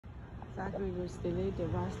Exactly, we stayed the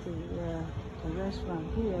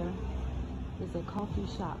restaurant here is a coffee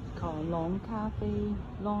shop called Long Coffee.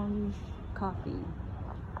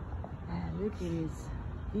 And look at this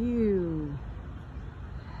view.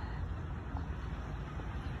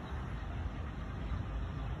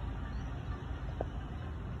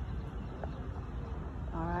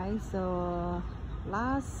 Alright, so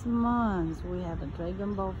last month we have a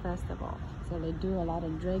Dragon Boat Festival. So they do a lot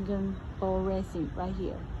of Dragon Boat racing right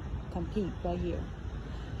here. Compete right here.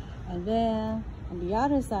 And then on the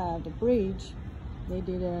other side of the bridge, they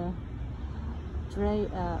did a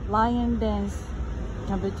lion dance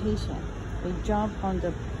competition. They jump on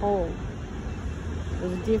the pole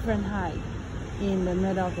with a different height in the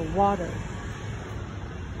middle of the water.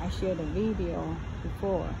 I shared a video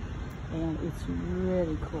before and it's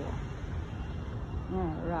really cool.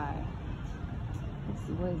 All right, let's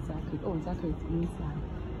see what exactly. Oh, exactly, it's inside.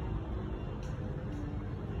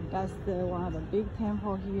 That's the one of the big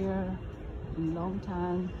temple here in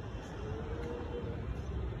Longtan.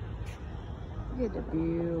 Look at the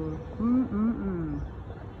view.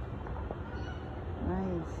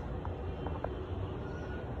 Nice.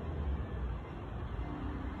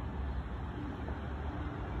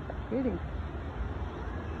 Pretty.